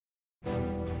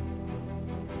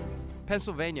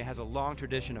Pennsylvania has a long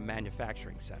tradition of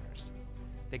manufacturing centers.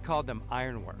 They called them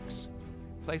ironworks,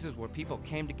 places where people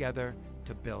came together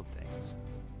to build things.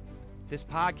 This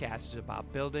podcast is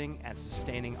about building and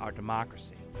sustaining our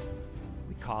democracy.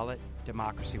 We call it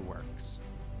Democracy Works.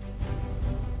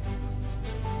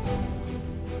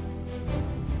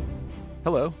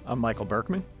 Hello, I'm Michael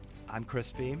Berkman. I'm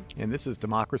Chris Beam. And this is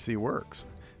Democracy Works.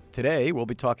 Today, we'll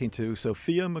be talking to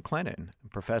Sophia McLennan,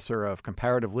 professor of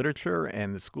comparative literature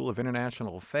and the School of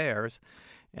International Affairs,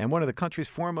 and one of the country's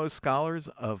foremost scholars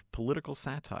of political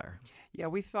satire. Yeah,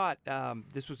 we thought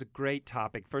this was a great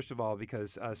topic, first of all,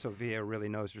 because Sophia really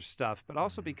knows her stuff, but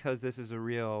also because this is a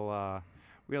real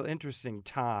interesting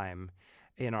time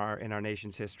in our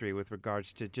nation's history with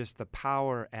regards to just the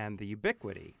power and the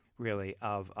ubiquity, really,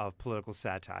 of political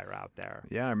satire out there.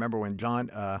 Yeah, I remember when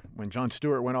Jon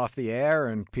Stewart went off the air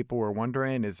and people were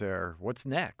wondering, what's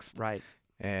next? Right.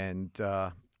 And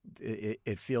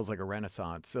it feels like a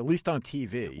renaissance, at least on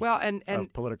TV. Well, and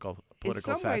of political in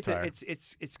some satire. ways,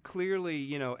 it's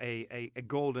clearly a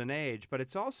golden age, but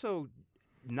it's also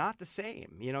not the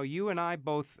same. You know, you and I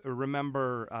both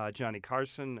remember Johnny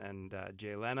Carson and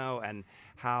Jay Leno and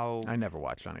how I never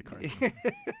watched Johnny Carson.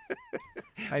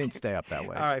 I didn't stay up that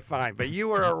way. All right, fine, but you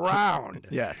were around.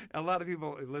 Yes. A lot of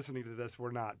people listening to this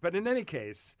were not. But in any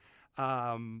case,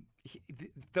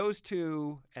 those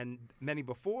two and many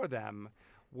before them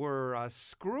were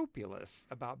scrupulous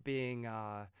about being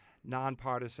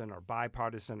nonpartisan or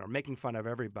bipartisan or making fun of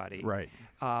everybody. Right.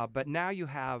 But now you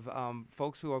have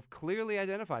folks who have clearly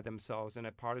identified themselves in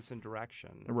a partisan direction.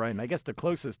 Right, and I guess the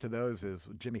closest to those is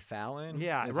Jimmy Fallon.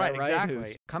 Yeah, is right, that right? exactly.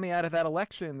 Who's coming out of that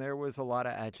election, there was a lot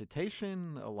of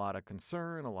agitation, a lot of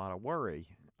concern, a lot of worry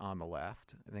on the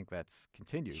left. I think that's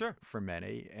continued for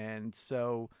many. And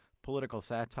so political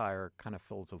satire kind of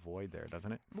fills a void there,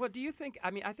 doesn't it? Well, do you think,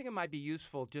 I think it might be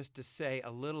useful just to say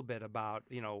a little bit about,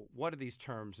 what do these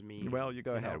terms mean? Well, you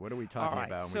go ahead. What are we talking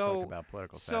about when we talk about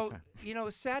political satire? So,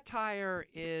 satire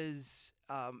is,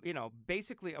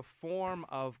 basically a form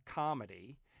of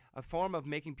comedy, a form of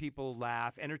making people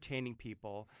laugh, entertaining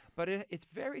people, but it's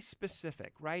very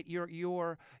specific, right?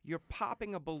 You're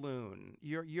popping a balloon.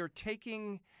 You're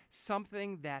taking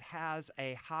something that has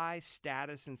a high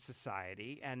status in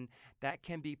society, and that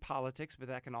can be politics, but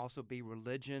that can also be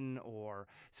religion or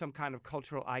some kind of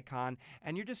cultural icon,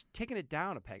 and you're just taking it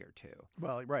down a peg or two.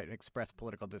 Well, right, express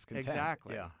political discontent.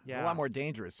 Exactly. Yeah. It's a lot more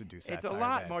dangerous to do satire. It's a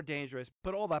lot more dangerous.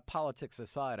 But all that politics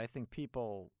aside, I think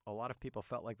a lot of people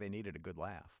felt like they needed a good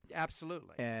laugh.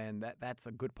 Absolutely. And that's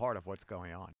a good part of what's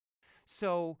going on.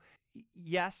 So,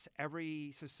 yes,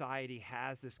 every society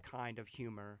has this kind of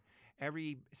humor.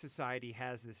 Every society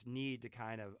has this need to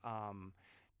kind of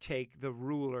take the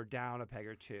ruler down a peg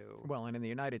or two. Well, and in the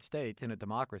United States, in a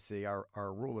democracy, our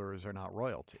rulers are not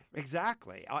royalty.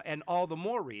 Exactly, and all the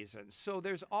more reasons. So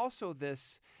there's also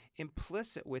this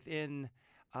implicit within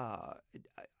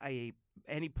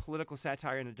any political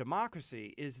satire in a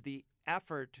democracy is the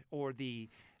effort or the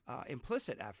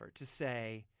implicit effort to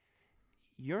say,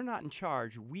 you're not in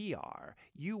charge, we are.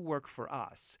 You work for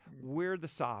us. We're the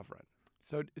sovereign.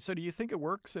 So do you think it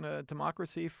works in a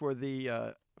democracy for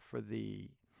the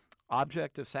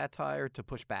object of satire to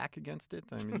push back against it?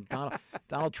 I mean,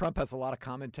 Donald Trump has a lot of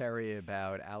commentary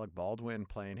about Alec Baldwin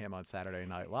playing him on Saturday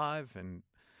Night Live, and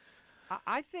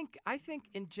I think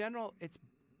in general it's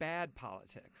bad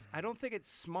politics. I don't think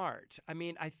it's smart. I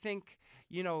mean, I think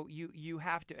you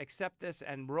have to accept this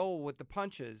and roll with the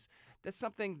punches. That's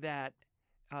something that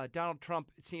Donald Trump,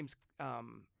 it seems.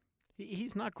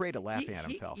 He's not great at laughing at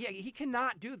himself. He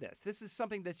cannot do this. This is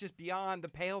something that's just beyond the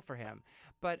pale for him.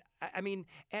 But I mean,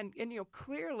 and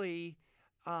clearly,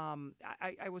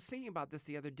 I was thinking about this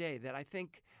the other day that I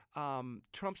think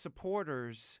Trump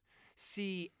supporters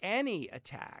see any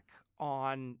attack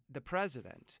on the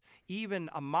president, even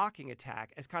a mocking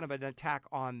attack, as kind of an attack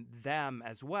on them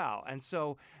as well. And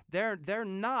so they're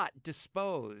not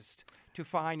disposed to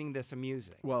finding this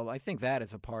amusing. Well, I think that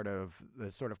is a part of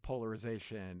the sort of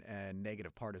polarization and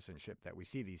negative partisanship that we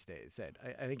see these days.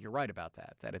 I think you're right about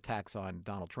that attacks on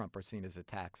Donald Trump are seen as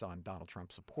attacks on Donald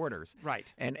Trump supporters.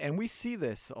 Right. And we see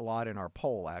this a lot in our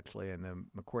poll, actually, in the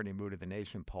McCourtney Mood of the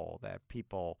Nation poll, that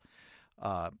people,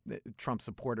 Trump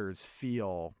supporters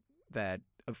feel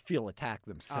attacked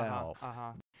themselves.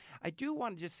 I do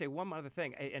want to just say one other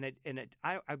thing, and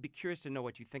I'd be curious to know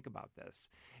what you think about this.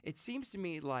 It seems to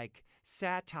me like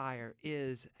satire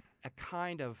is a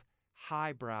kind of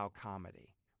highbrow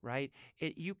comedy, right?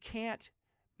 You can't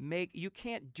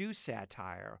do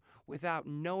satire without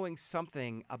knowing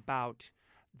something about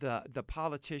the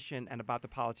politician and about the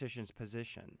politician's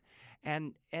position.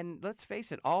 And let's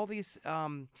face it, all these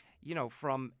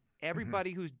from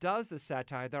everybody who does the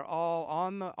satire, they're all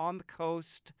on the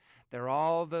coast. They're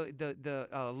all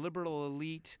the liberal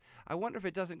elite. I wonder if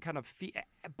it doesn't kind of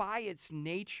by its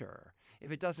nature,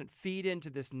 if it doesn't feed into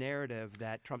this narrative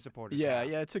that Trump supporters have.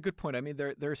 Yeah, it's a good point. I mean,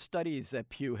 there are studies that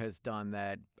Pew has done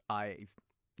that I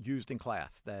used in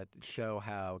class that show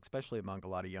how, especially among a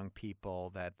lot of young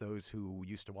people, that those who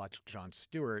used to watch Jon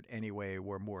Stewart anyway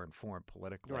were more informed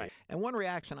politically. Right. And one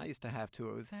reaction I used to have to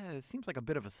it was, it seems like a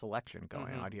bit of a selection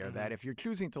going on here, that if you're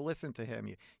choosing to listen to him,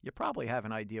 you probably have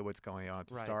an idea what's going on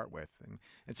to start with.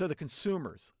 And so the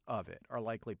consumers of it are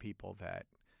likely people that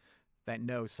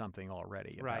know something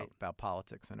already about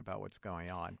politics and about what's going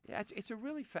on. Yeah, it's a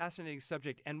really fascinating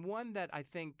subject, and one that I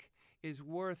think is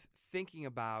worth thinking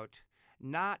about,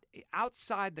 not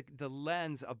outside the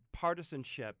lens of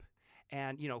partisanship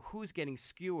and who's getting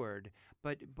skewered,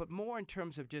 but more in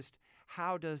terms of just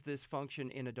how does this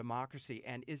function in a democracy,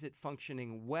 and is it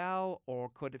functioning well, or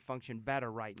could it function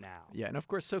better right now? Yeah, and of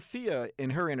course Sophia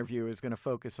in her interview is going to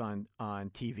focus on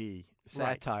TV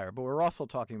satire, but we're also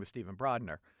talking with Stephen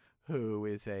Brodner, who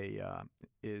whose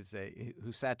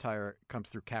satire comes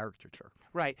through caricature.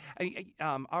 Right.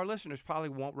 Our listeners probably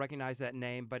won't recognize that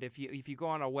name, but if you go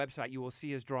on our website, you will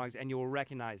see his drawings and you will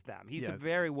recognize them. He's a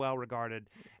very well regarded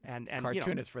and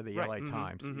cartoonist for the LA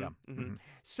Times.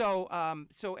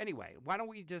 So anyway, why don't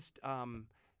we just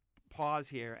pause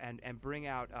here and bring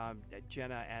out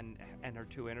Jenna and her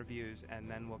two interviews, and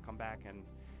then we'll come back and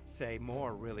say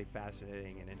more really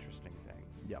fascinating and interesting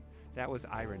things. Yep. That was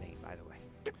irony, by the way.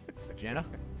 Jenna?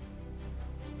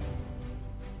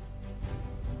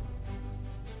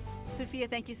 Sophia,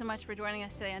 thank you so much for joining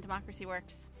us today on Democracy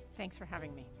Works. Thanks for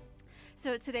having me.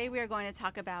 So today we are going to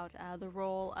talk about the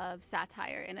role of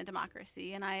satire in a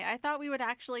democracy. And I thought we would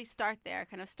actually start there,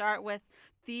 kind of start with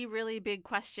the really big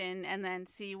question and then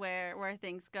see where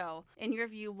things go. In your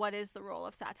view, what is the role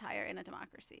of satire in a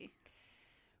democracy?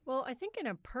 Well, I think in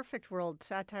a perfect world,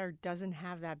 satire doesn't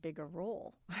have that big a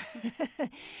role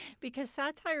because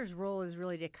satire's role is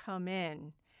really to come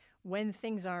in when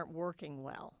things aren't working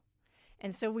well.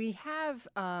 And so we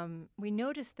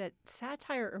notice that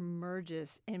satire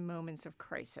emerges in moments of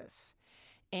crisis.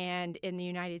 And in the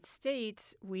United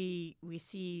States, we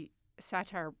see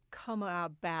satire come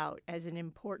about as an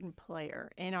important player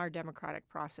in our democratic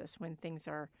process when things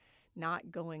are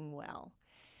not going well.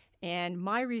 And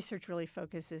my research really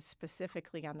focuses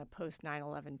specifically on the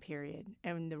post-9/11 period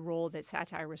and the role that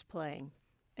satire was playing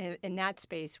in that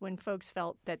space when folks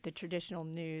felt that the traditional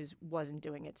news wasn't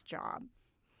doing its job.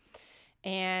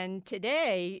 And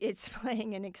today, it's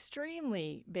playing an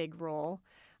extremely big role.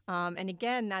 And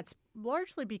again, that's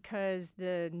largely because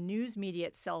the news media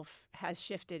itself has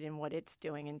shifted in what it's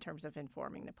doing in terms of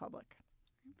informing the public.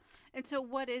 And so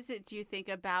what is it, do you think,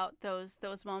 about those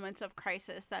moments of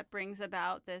crisis that brings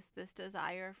about this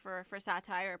desire for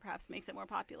satire, or perhaps makes it more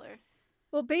popular?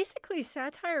 Well, basically,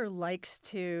 satire likes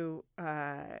to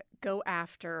go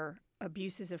after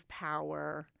abuses of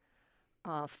power,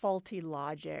 faulty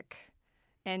logic,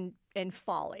 and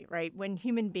folly, right? When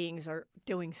human beings are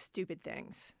doing stupid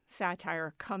things,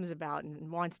 satire comes about and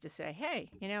wants to say, hey,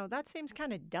 that seems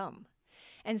kind of dumb.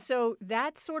 And so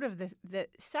that's sort of the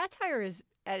satire is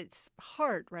at its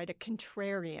heart, right, a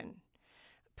contrarian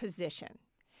position.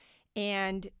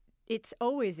 And it's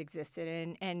always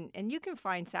existed. And you can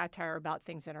find satire about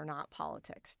things that are not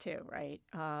politics too, right?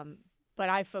 But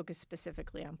I focus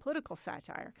specifically on political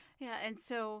satire. Yeah, and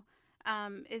so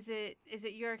is it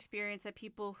your experience that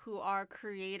people who are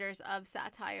creators of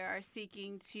satire are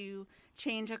seeking to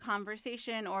change a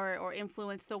conversation or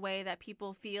influence the way that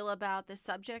people feel about the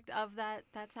subject of that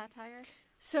satire?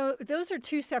 So those are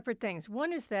two separate things.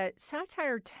 One is that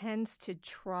satire tends to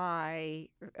try,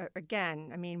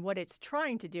 again, I mean, what it's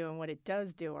trying to do and what it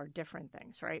does do are different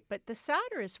things, right? But the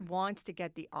satirist wants to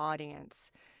get the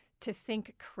audience to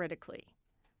think critically,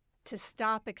 to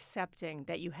stop accepting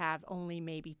that you have only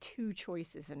maybe two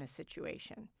choices in a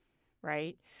situation,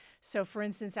 right? So, for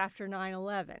instance, after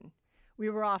 9/11, we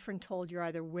were often told you're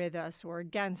either with us or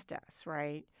against us,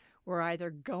 right? We're either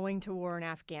going to war in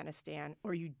Afghanistan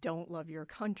or you don't love your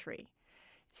country.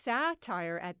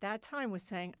 Satire at that time was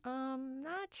saying,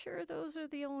 not sure those are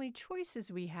the only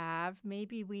choices we have.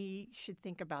 Maybe we should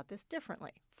think about this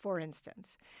differently, for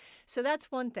instance. So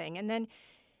that's one thing. And then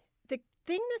the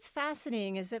thing that's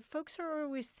fascinating is that folks are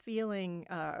always feeling,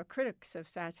 critics of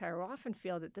satire often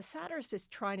feel that the satirist is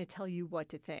trying to tell you what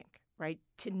to think, right?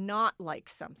 To not like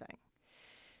something.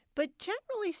 But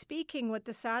generally speaking, what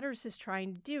the satirist is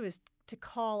trying to do is to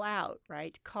call out,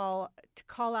 right? To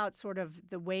call out sort of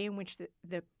the way in which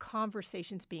the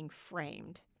conversation's being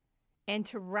framed and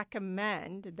to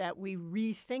recommend that we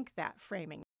rethink that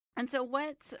framing. And so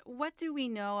what do we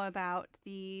know about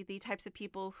the types of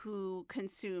people who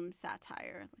consume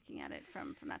satire, looking at it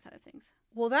from that side of things?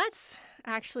 Well, that's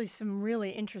actually some really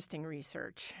interesting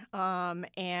research.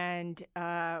 And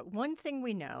one thing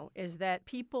we know is that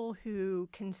people who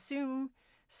consume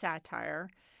satire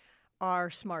are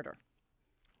smarter.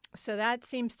 So that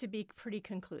seems to be pretty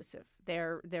conclusive.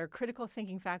 Their critical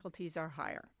thinking faculties are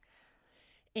higher.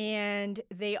 And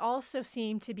they also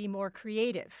seem to be more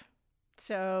creative.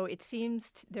 So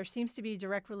there seems to be a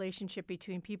direct relationship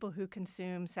between people who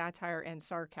consume satire and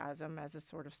sarcasm as a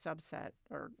sort of subset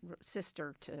or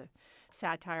sister to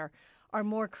satire are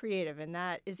more creative, and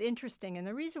that is interesting. And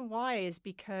the reason why is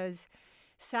because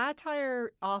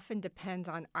satire often depends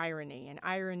on irony, and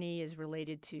irony is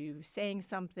related to saying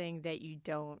something that you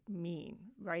don't mean,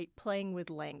 right? Playing with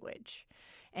language.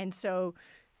 And so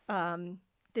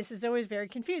this is always very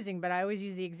confusing, but I always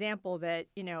use the example that,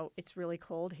 it's really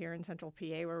cold here in central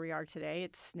PA where we are today.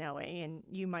 It's snowy, and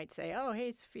you might say, oh,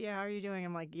 hey, Sophia, how are you doing?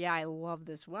 I'm like, yeah, I love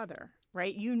this weather,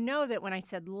 right? You know that when I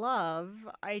said love,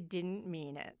 I didn't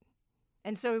mean it.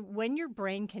 And so when your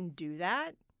brain can do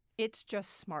that, it's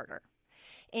just smarter.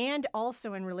 And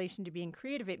also in relation to being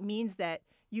creative, it means that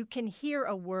you can hear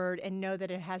a word and know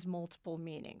that it has multiple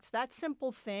meanings. That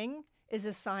simple thing is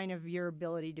a sign of your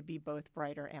ability to be both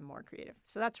brighter and more creative.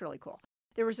 So that's really cool.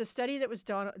 There was a study that was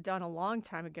done a long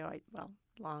time ago,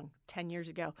 10 years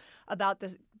ago, about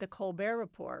the Colbert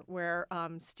Report, where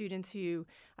students who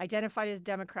identified as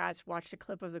Democrats watched a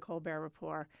clip of the Colbert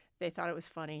Report. They thought it was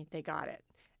funny. They got it.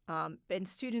 And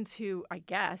students who, I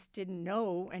guess, didn't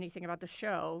know anything about the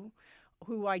show,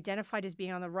 who identified as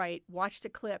being on the right, watched a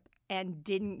clip and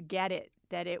didn't get it,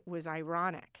 that it was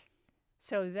ironic.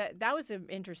 So that was an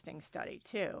interesting study,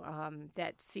 too,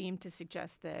 that seemed to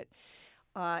suggest that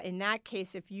in that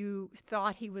case, if you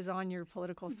thought he was on your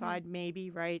political side,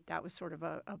 maybe, right, that was sort of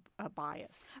a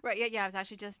bias. Right, yeah, I was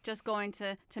actually just going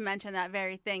to mention that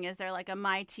very thing. Is there like a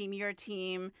my team, your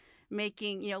team,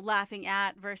 making, laughing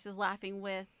at versus laughing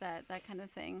with, that kind of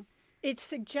thing? It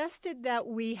suggested that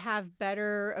we have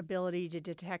better ability to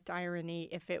detect irony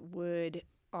if it would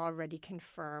already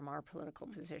confirm our political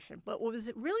position. But what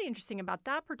was really interesting about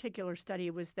that particular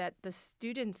study was that the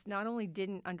students not only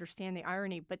didn't understand the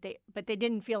irony, but they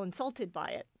didn't feel insulted by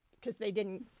it because they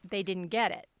didn't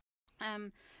get it.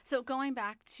 So going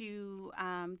back to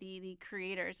the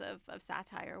creators of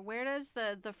satire, where does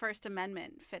the First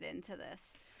Amendment fit into this?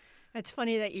 It's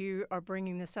funny that you are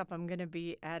bringing this up. I'm going to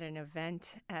be at an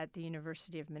event at the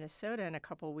University of Minnesota in a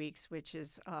couple weeks, which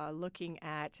is looking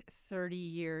at 30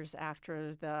 years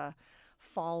after the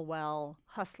Falwell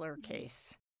Hustler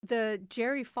case. The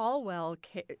Jerry Falwell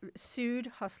sued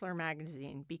Hustler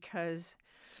magazine because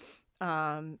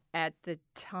at the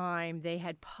time they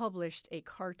had published a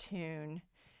cartoon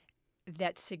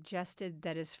that suggested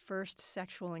that his first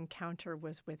sexual encounter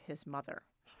was with his mother.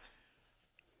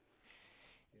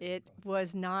 It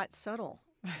was not subtle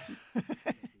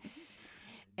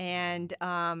and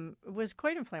was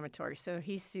quite inflammatory. So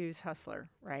he sues Hustler,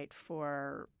 right,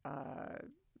 for,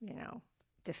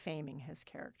 defaming his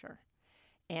character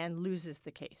and loses the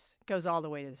case. Goes all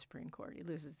the way to the Supreme Court. He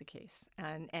loses the case.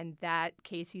 And that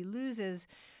case he loses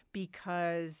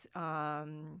because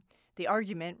the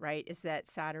argument, right, is that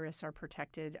satirists are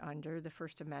protected under the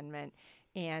First Amendment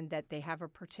and that they have a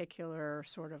particular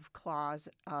sort of clause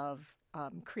of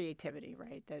creativity,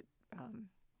 right, that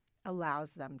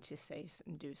allows them to say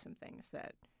and do some things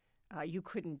that you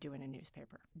couldn't do in a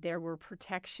newspaper. There were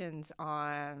protections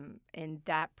in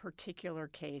that particular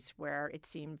case where it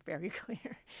seemed very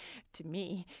clear to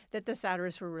me that the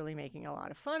satirists were really making a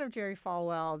lot of fun of Jerry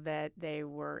Falwell, that they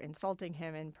were insulting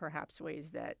him in perhaps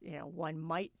ways that one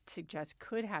might suggest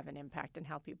could have an impact on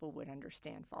how people would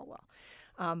understand Falwell.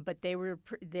 But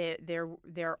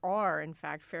there are, in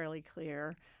fact, fairly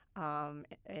clear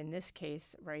in this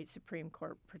case, right, Supreme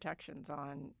Court protections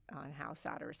on how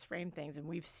satirists frame things. And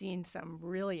we've seen some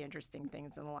really interesting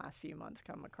things in the last few months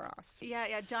come across.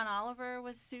 Yeah. John Oliver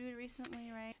was sued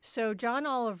recently, right? So John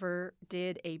Oliver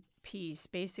did a piece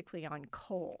basically on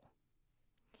coal,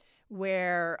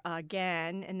 where,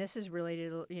 again, and this is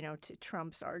related, to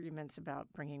Trump's arguments about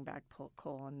bringing back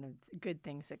coal and the good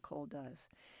things that coal does.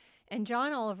 And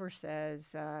John Oliver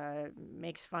says,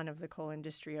 makes fun of the coal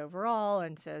industry overall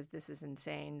and says, this is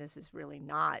insane. This is really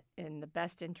not in the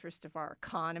best interest of our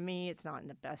economy. It's not in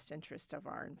the best interest of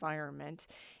our environment.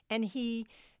 And he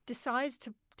decides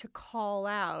to call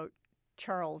out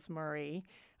Charles Murray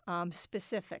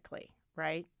specifically,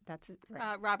 right? That's it,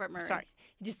 right. Robert Murray. Sorry.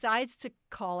 He decides to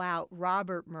call out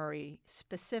Robert Murray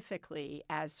specifically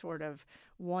as sort of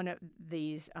one of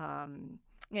these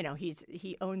you know,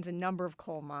 he owns a number of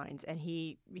coal mines, and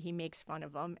he makes fun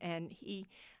of them, and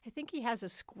I think he has a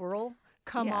squirrel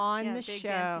come on the big show,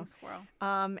 dancing squirrel.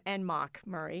 and mock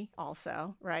Murray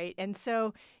also, right? And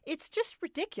so it's just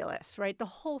ridiculous, right? The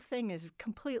whole thing is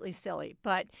completely silly,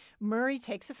 but Murray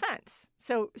takes offense.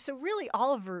 So really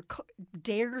Oliver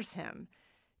dares him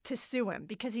to sue him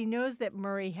because he knows that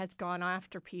Murray has gone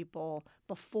after people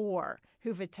before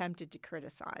who've attempted to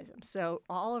criticize him. So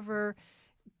Oliver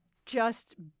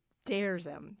just dares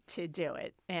him to do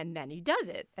it, and then he does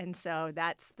it. And so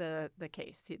that's the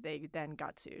case. They then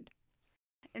got sued.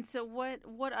 And so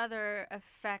what other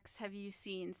effects have you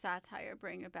seen satire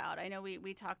bring about? I know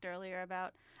we talked earlier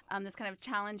about this kind of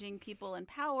challenging people in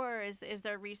power. Is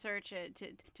there research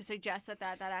to suggest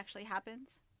that actually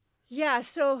happens? Yeah,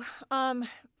 so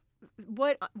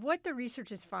what the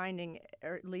research is finding,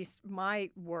 or at least my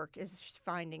work is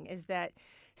finding, is that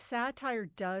satire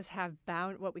does have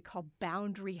what we call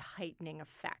boundary heightening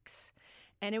effects.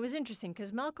 And it was interesting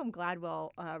because Malcolm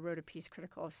Gladwell wrote a piece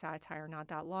critical of satire not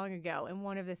that long ago. And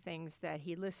one of the things that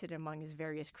he listed among his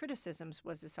various criticisms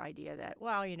was this idea that,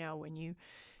 well, you know,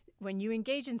 when you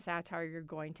engage in satire, you're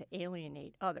going to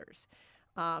alienate others.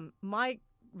 My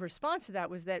response to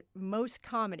that was that most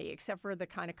comedy, except for the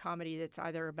kind of comedy that's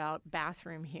either about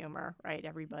bathroom humor, right,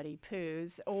 everybody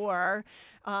poos, or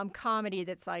comedy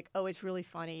that's like, oh, it's really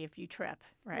funny if you trip,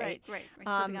 right? Right.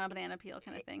 Slipping on a banana peel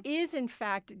kind of thing. Is in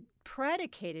fact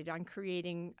predicated on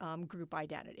creating group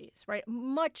identities, right?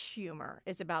 Much humor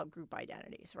is about group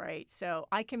identities, right? So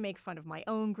I can make fun of my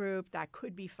own group. That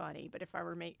could be funny. But if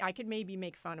I could maybe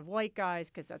make fun of white guys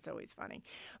because that's always funny.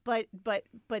 But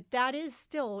that is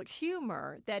still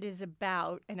humor that is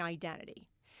about an identity.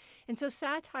 And so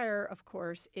satire, of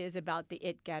course, is about the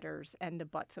it-getters and the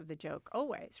butts of the joke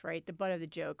always, right? The butt of the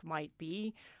joke might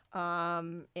be,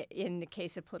 in the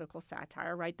case of political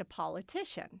satire, right, the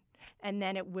politician. And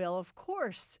then it will, of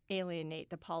course,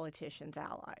 alienate the politician's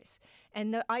allies.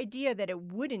 And the idea that it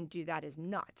wouldn't do that is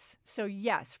nuts. So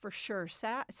yes, for sure,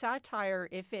 satire,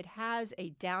 if it has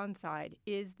a downside,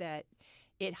 is that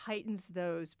it heightens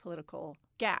those political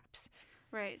gaps.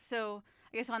 Right. So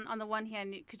I guess on the one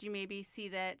hand, could you maybe see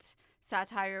that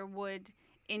satire would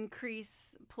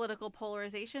increase political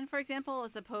polarization, for example,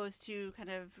 as opposed to kind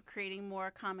of creating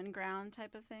more common ground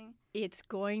type of thing? It's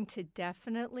going to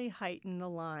definitely heighten the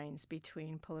lines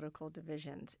between political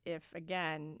divisions. If,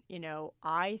 again, you know,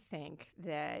 I think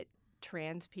that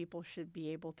trans people should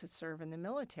be able to serve in the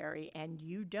military and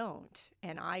you don't,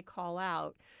 and I call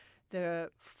out the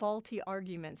faulty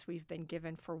arguments we've been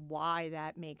given for why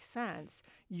that makes sense,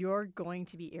 you're going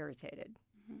to be irritated.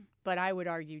 Mm-hmm. But I would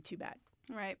argue too bad.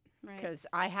 Right. Because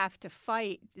I have to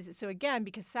fight. So again,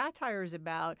 because satire is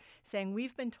about saying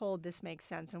we've been told this makes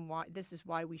sense and why this is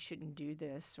why we shouldn't do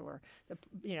this, or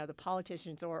the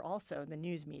politicians, or also the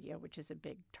news media, which is a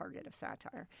big target of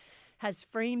satire, has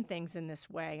framed things in this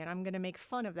way, and I'm going to make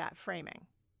fun of that framing.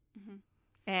 Mm-hmm.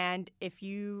 And if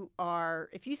you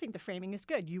think the framing is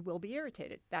good, you will be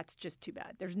irritated. That's just too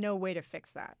bad. There's no way to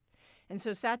fix that. And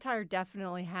so satire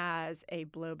definitely has a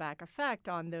blowback effect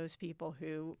on those people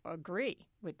who agree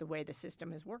with the way the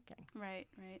system is working. Right.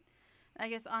 I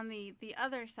guess on the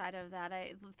other side of that,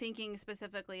 thinking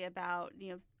specifically about,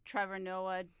 Trevor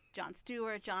Noah, Jon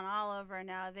Stewart, John Oliver,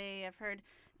 now I've heard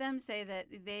them say that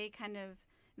they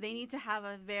need to have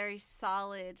a very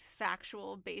solid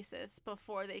factual basis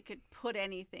before they could put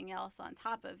anything else on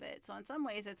top of it. So in some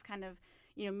ways, it's kind of,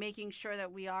 making sure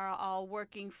that we are all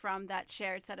working from that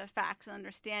shared set of facts and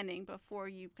understanding before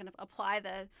you kind of apply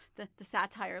the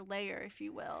satire layer, if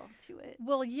you will, to it.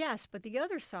 Well, yes, but the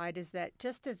other side is that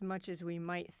just as much as we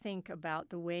might think about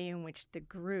the way in which the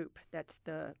group, that's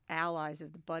the allies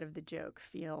of the butt of the joke,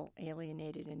 feel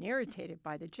alienated and irritated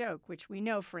by the joke, which we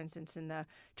know, for instance, in the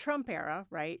Trump era,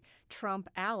 right? Trump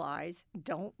allies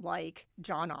don't like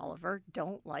John Oliver,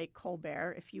 don't like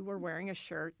Colbert. If you were wearing a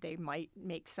shirt, they might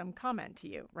make some comment to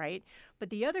you, right? But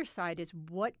the other side is,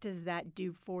 what does that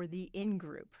do for the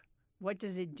in-group? What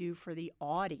does it do for the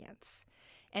audience?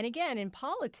 And again, in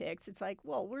politics, it's like,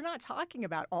 well, we're not talking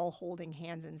about all holding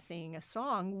hands and singing a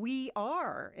song. We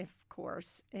are, of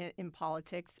course, in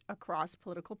politics across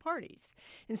political parties.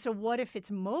 And so what if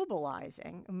it's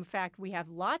mobilizing? In fact, we have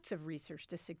lots of research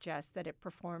to suggest that it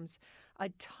performs a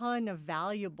ton of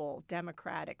valuable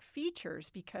democratic features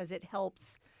because it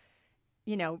helps,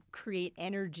 create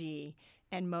energy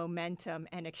and momentum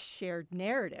and a shared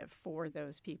narrative for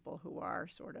those people who are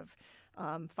sort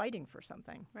of fighting for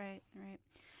something. Right.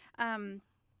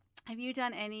 Have you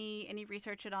done any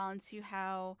research at all into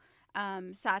how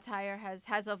satire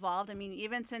has evolved. I mean,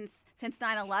 even since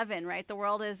 9/11, right? The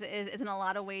world is in a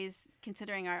lot of ways,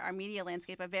 considering our media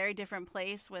landscape, a very different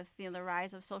place with the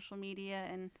rise of social media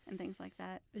and things like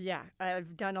that. Yeah,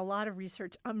 I've done a lot of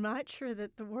research. I'm not sure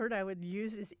that the word I would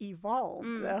use is evolve,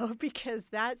 though, because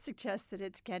that suggests that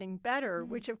it's getting better,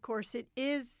 which of course it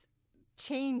is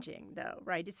changing, though,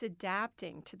 right? It's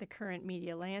adapting to the current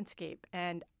media landscape.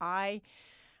 And I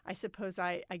suppose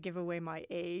I give away my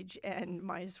age and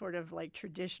my sort of like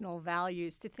traditional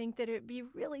values to think that it would be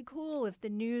really cool if the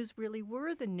news really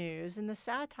were the news and the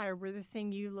satire were the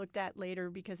thing you looked at later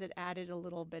because it added a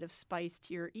little bit of spice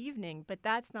to your evening. But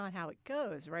that's not how it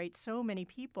goes, right? So many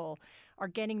people are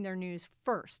getting their news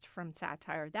first from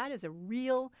satire. That is a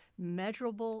real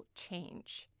measurable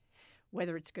change.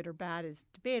 Whether it's good or bad is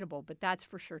debatable, but that's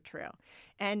for sure true.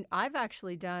 And I've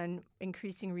actually done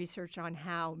increasing research on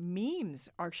how memes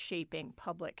are shaping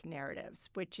public narratives,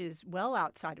 which is well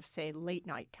outside of, say, late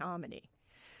night comedy,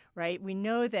 right? We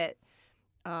know that,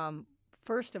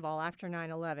 first of all, after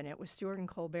 9/11, it was Stewart and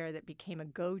Colbert that became a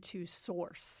go-to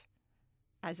source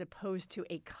as opposed to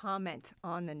a comment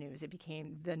on the news. It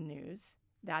became the news.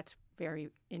 That's very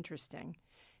interesting.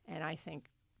 And I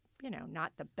think,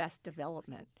 not the best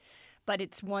development. But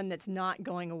it's one that's not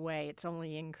going away. It's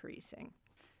only increasing.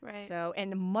 Right. So,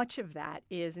 and much of that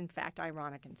is, in fact,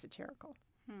 ironic and satirical.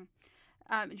 Do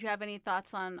you have any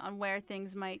thoughts on where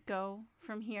things might go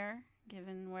from here,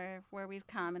 given where we've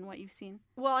come and what you've seen?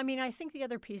 Well, I mean, I think the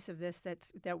other piece of this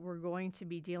that we're going to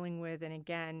be dealing with, and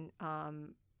again,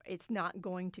 it's not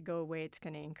going to go away, it's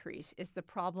going to increase, is the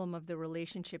problem of the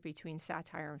relationship between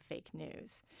satire and fake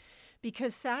news.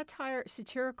 Because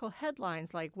satirical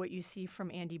headlines like what you see from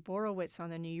Andy Borowitz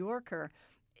on The New Yorker,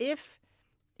 if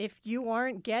you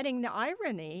aren't getting the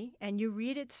irony and you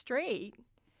read it straight,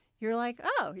 you're like,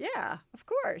 oh, yeah, of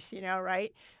course,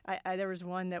 right? There was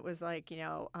one that was like,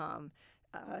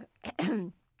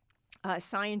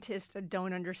 scientists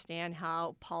don't understand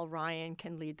how Paul Ryan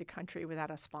can lead the country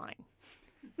without a spine,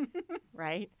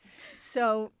 right?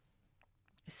 So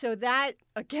that,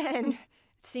 again,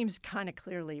 seems kind of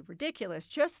clearly ridiculous.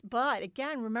 But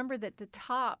again, remember that the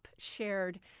top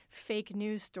shared fake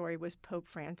news story was Pope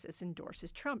Francis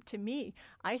endorses Trump. To me,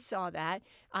 I saw that.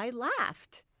 I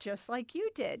laughed just like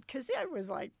you did because it was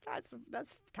like,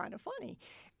 that's kind of funny.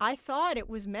 I thought it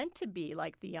was meant to be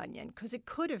like The Onion because it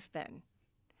could have been.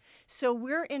 So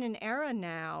we're in an era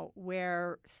now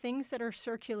where things that are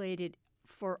circulated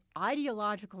for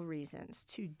ideological reasons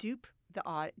to dupe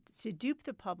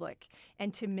the public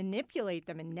and to manipulate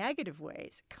them in negative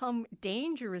ways come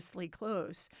dangerously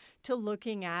close to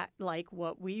looking at like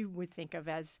what we would think of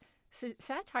as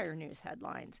satire news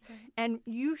headlines. Right. And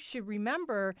you should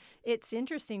remember, it's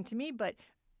interesting to me, but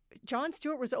Jon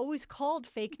Stewart was always called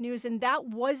fake news, and that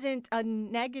wasn't a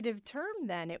negative term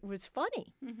then. It was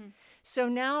funny. Mm-hmm. So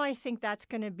now I think that's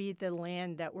going to be the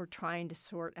land that we're trying to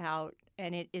sort out,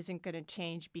 and it isn't going to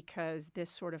change because this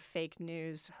sort of fake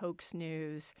news, hoax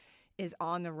news is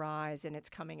on the rise, and it's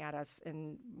coming at us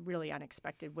in really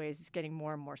unexpected ways. It's getting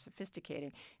more and more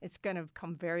sophisticated. It's going to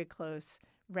come very close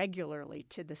regularly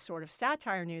to the sort of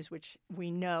satire news, which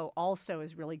we know also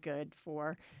is really good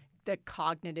for the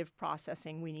cognitive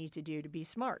processing we need to do to be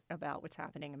smart about what's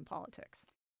happening in politics.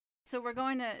 So we're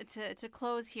going to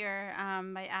close here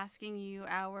by asking you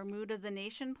our Mood of the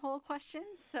Nation poll questions.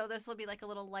 So this will be like a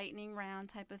little lightning round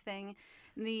type of thing.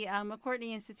 In the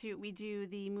McCourtney Institute, we do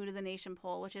the Mood of the Nation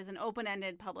poll, which is an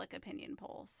open-ended public opinion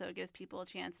poll. So it gives people a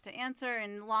chance to answer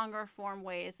in longer form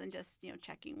ways than just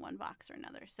checking one box or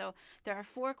another. So there are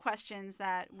 4 questions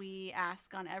that we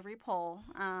ask on every poll.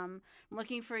 I'm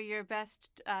looking for your best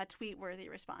tweet-worthy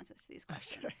responses to these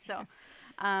questions. Okay.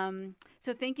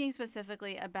 So thinking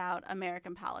specifically about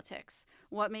American politics,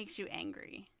 what makes you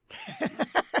angry?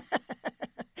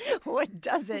 What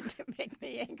doesn't make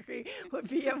me angry would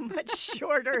be a much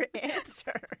shorter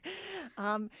answer.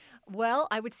 Well,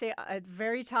 I would say at the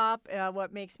very top,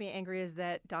 what makes me angry is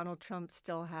that Donald Trump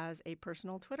still has a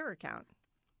personal Twitter account.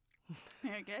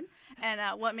 Very good.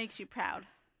 And what makes you proud?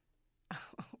 Oh,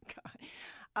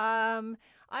 God.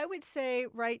 I would say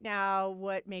right now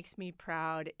what makes me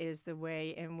proud is the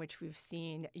way in which we've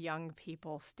seen young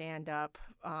people stand up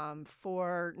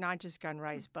for not just gun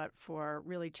rights, but for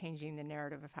really changing the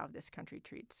narrative of how this country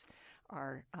treats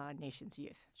our nation's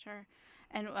youth. Sure.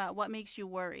 And what makes you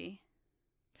worry?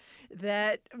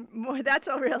 That's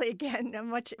a really, again, a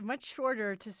much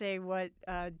shorter to say what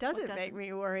doesn't make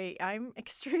me worry. I'm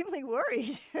extremely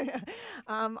worried.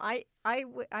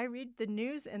 I read the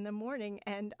news in the morning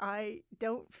and I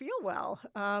don't feel well.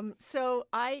 So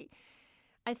I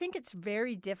I think it's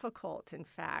very difficult, in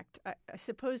fact. I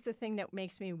suppose the thing that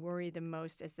makes me worry the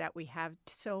most is that we have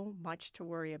so much to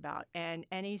worry about, and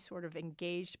any sort of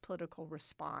engaged political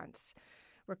response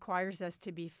requires us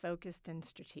to be focused and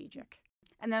strategic.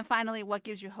 And then finally, what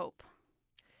gives you hope?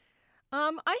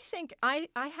 I think I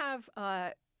have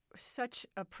such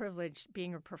a privilege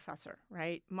being a professor,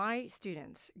 right? My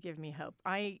students give me hope.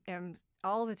 I am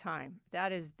all the time.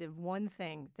 That is the one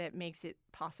thing that makes it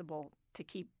possible to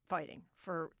keep fighting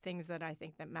for things that I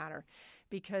think that matter.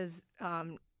 Because,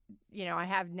 I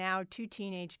have now 2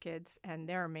 teenage kids, and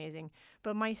they're amazing.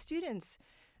 But my students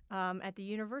at the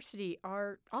university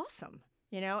are awesome,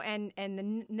 and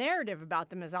the narrative about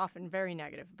them is often very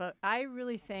negative. But I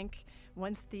really think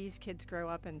once these kids grow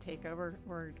up and take over,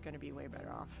 we're going to be way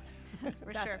better off.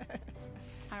 For sure.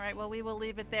 All right, well, we will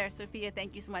leave it there. Sophia,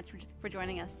 thank you so much for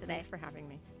joining us today. Thanks for having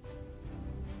me.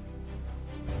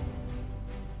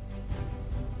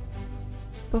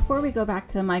 Before we go back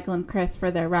to Michael and Chris for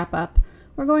their wrap-up,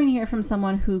 we're going to hear from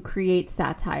someone who creates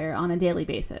satire on a daily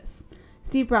basis.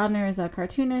 Steve Brodner is a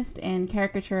cartoonist and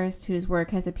caricaturist whose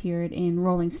work has appeared in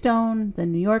Rolling Stone, The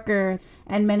New Yorker,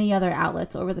 and many other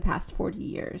outlets over the past 40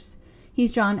 years.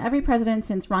 He's drawn every president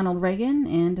since Ronald Reagan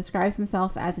and describes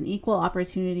himself as an equal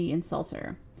opportunity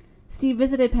insulter. Steve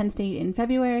visited Penn State in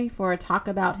February for a talk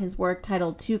about his work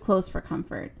titled Too Close for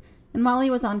Comfort. And while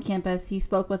he was on campus, he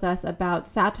spoke with us about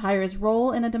satire's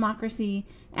role in a democracy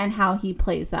and how he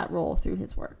plays that role through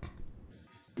his work.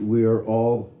 We are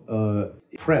all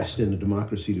pressed in a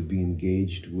democracy to be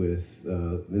engaged with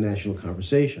the national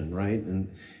conversation, right?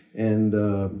 And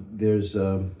there's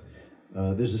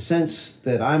a sense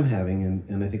that I'm having,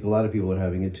 and I think a lot of people are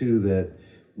having it too, that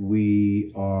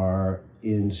we are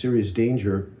in serious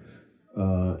danger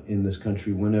in this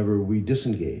country whenever we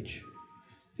disengage.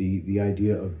 The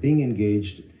idea of being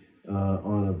engaged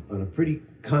on a pretty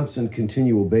constant,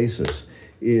 continual basis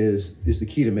is the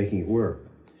key to making it work.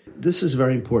 This is a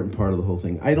very important part of the whole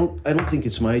thing. I don't think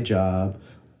it's my job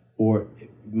or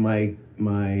my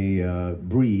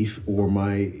brief or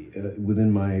my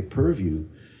within my purview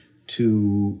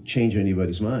to change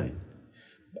anybody's mind.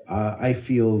 I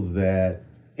feel that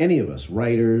any of us,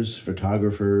 writers,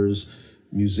 photographers,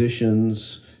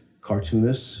 musicians,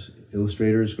 cartoonists,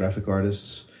 illustrators, graphic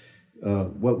artists,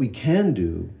 what we can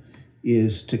do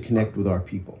is to connect with our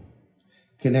people,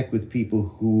 connect with people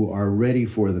who are ready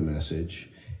for the message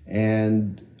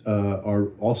and are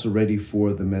also ready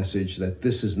for the message that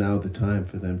this is now the time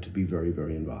for them to be very,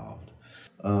 very involved.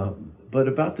 But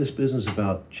about this business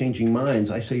about changing minds,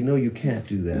 I say, no, you can't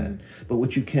do that. But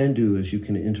what you can do is you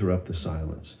can interrupt the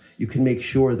silence. You can make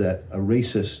sure that a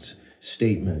racist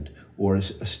statement or a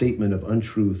statement of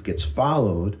untruth gets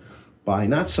followed by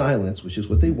not silence, which is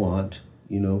what they want.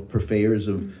 Purveyors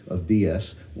of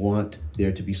BS want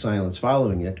there to be silence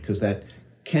following it because that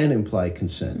can imply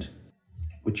consent.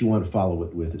 What you want to follow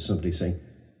it with is somebody saying,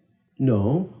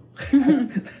 no,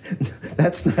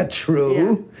 that's not true.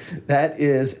 Yeah. That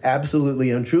is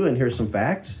absolutely untrue. And here's some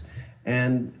facts.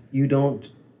 And you don't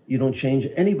change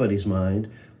anybody's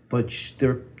mind, but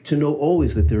to know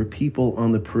always that there are people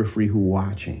on the periphery who are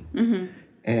watching. Mm-hmm.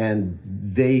 And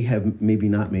they have maybe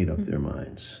not made up their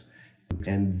minds.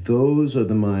 And those are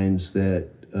the minds that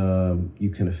you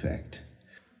can affect.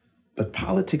 But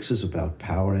politics is about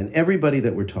power, and everybody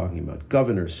that we're talking about,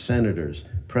 governors, senators,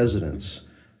 presidents,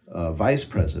 vice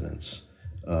presidents,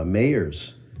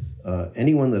 mayors,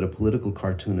 anyone that a political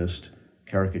cartoonist,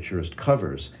 caricaturist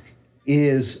covers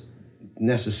is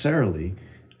necessarily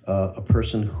a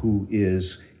person who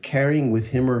is carrying with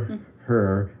him or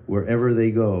her, wherever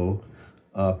they go,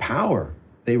 power.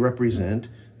 They represent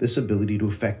this ability to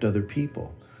affect other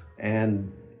people.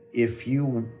 And if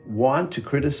you want to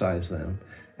criticize them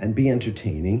and be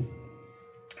entertaining,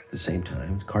 at the same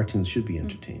time, cartoons should be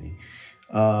entertaining,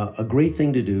 a great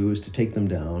thing to do is to take them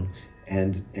down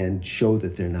and show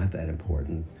that they're not that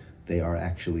important. They are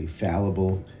actually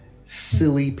fallible,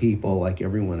 silly people like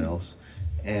everyone else,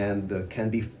 and can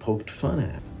be poked fun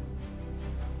at.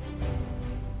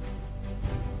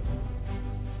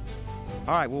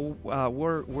 All right, well,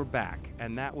 we're back,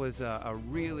 and that was a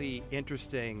really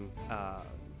interesting,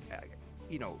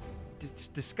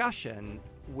 discussion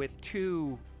with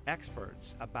 2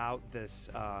 experts about this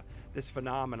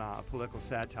phenomena of political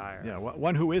satire. Yeah,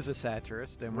 one who is a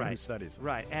satirist and one who studies it.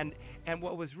 Right, and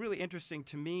what was really interesting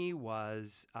to me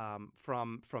was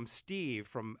from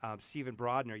Stephen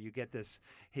Brodner, you get this.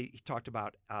 He talked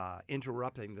about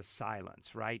interrupting the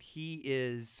silence. Right, he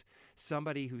is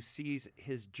somebody who sees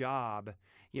his job.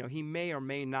 He may or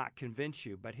may not convince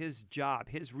you, but his job,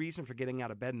 his reason for getting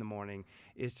out of bed in the morning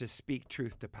is to speak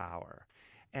truth to power.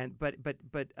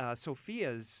 but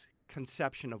Sophia's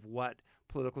conception of what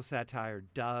political satire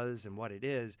does and what it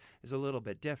is a little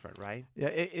bit different, right?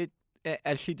 Yeah,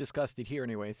 as she discussed it here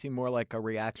anyway, it seemed more like a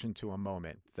reaction to a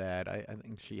moment. That I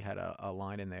think she had a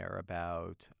line in there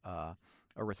about a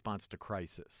response to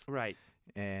crisis. Right.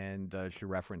 And she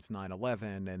referenced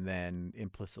 9/11 and then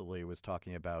implicitly was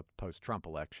talking about post-Trump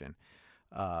election.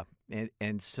 And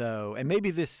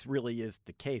maybe this really is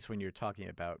the case when you're talking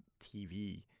about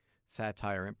TV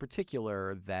satire in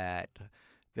particular, that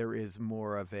there is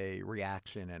more of a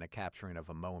reaction and a capturing of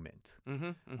a moment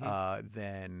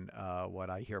than what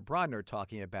I hear Brodner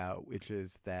talking about, which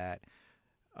is that,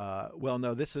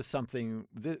 no, this is something,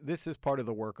 this is part of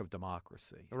the work of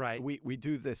democracy. Right. We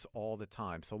do this all the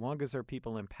time. So long as there are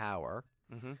people in power,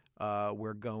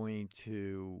 we're going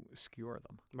to skewer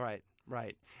them. Right.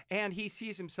 Right. And he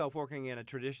sees himself working in a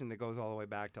tradition that goes all the way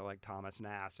back to like Thomas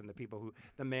Nass and the people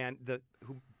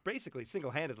who basically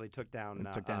single-handedly took down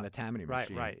the Tammany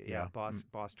machine. Right. Yeah.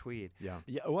 Boss Tweed. Yeah.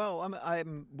 Well,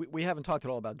 we haven't talked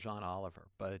at all about John Oliver,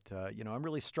 but I'm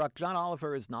really struck. John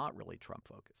Oliver is not really Trump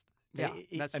focused. Yeah,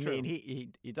 that's true. I mean,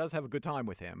 he does have a good time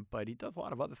with him, but he does a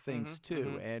lot of other things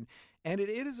too, and it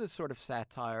is a sort of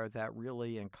satire that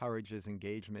really encourages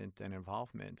engagement and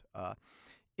involvement.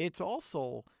 It's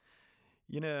also,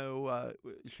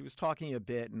 she was talking a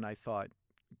bit, and I thought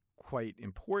quite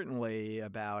importantly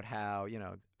about how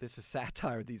this is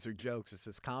satire, these are jokes, this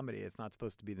is comedy, it's not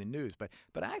supposed to be the news, but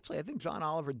actually I think John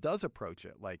Oliver does approach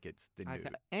it like it's the news,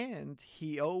 and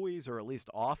he always, or at least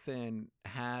often,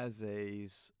 has a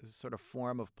sort of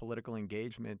form of political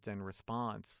engagement and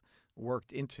response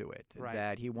worked into it,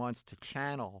 that he wants to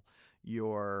channel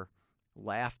your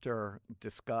laughter,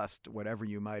 disgust, whatever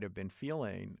you might have been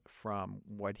feeling from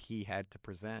what he had to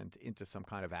present into some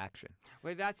kind of action.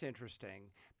 Well, that's interesting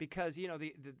because,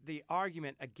 the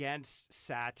argument against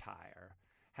satire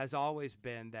has always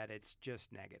been that it's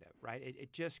just negative, right?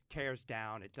 It just tears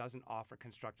down. It doesn't offer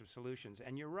constructive solutions.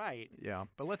 And you're right. Yeah,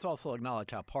 but let's also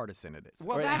acknowledge how partisan it is.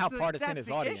 Well, or how partisan his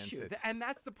audience issue. is. And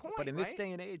that's the point, But in this right?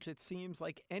 day and age, it seems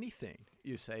like anything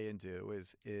you say and do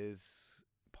is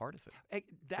partisan.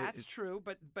 That's true,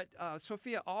 but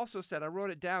Sophia also said, I wrote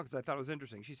it down because I thought it was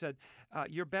interesting. She said,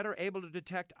 you're better able to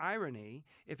detect irony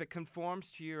if it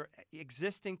conforms to your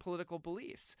existing political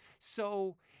beliefs.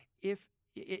 So if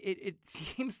it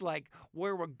seems like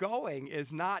where we're going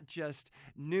is not just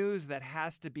news that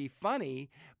has to be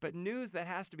funny, but news that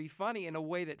has to be funny in a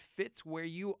way that fits where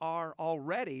you are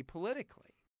already politically.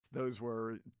 Those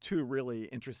were two really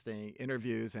interesting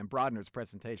interviews, and Brodner's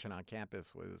presentation on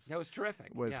campus was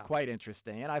terrific. Was quite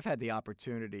interesting, and I've had the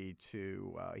opportunity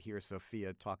to hear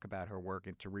Sophia talk about her work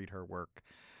and to read her work.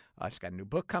 She's got a new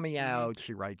book coming out.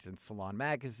 She writes in Salon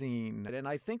Magazine, and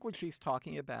I think what she's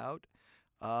talking about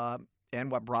and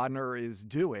what Brodner is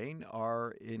doing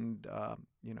are in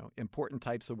important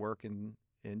types of work in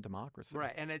democracy.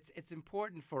 Right, and it's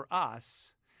important for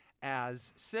us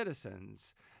as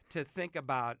citizens to think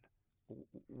about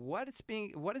what is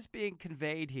being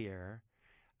conveyed here,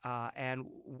 and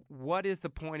what is the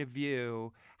point of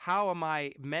view? How am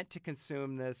I meant to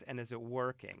consume this, and is it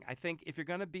working? I think if you're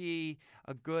going to be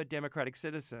a good democratic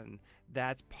citizen,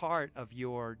 that's part of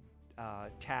your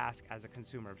task as a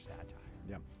consumer of satire.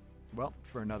 Yeah. Well,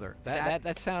 for another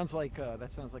that sounds like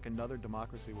another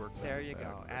Democracy Works there episode. You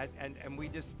go. And we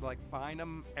just find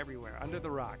them everywhere under the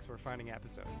rocks. We're finding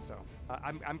episodes. So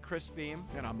I'm Chris Beam,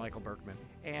 and I'm Michael Berkman.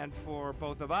 And for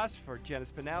both of us, for Jenna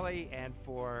Spinelli, and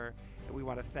we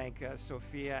want to thank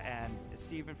Sophia and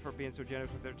Stephen for being so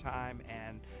generous with their time,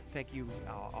 and thank you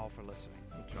all for listening.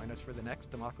 Join us for the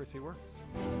next Democracy Works.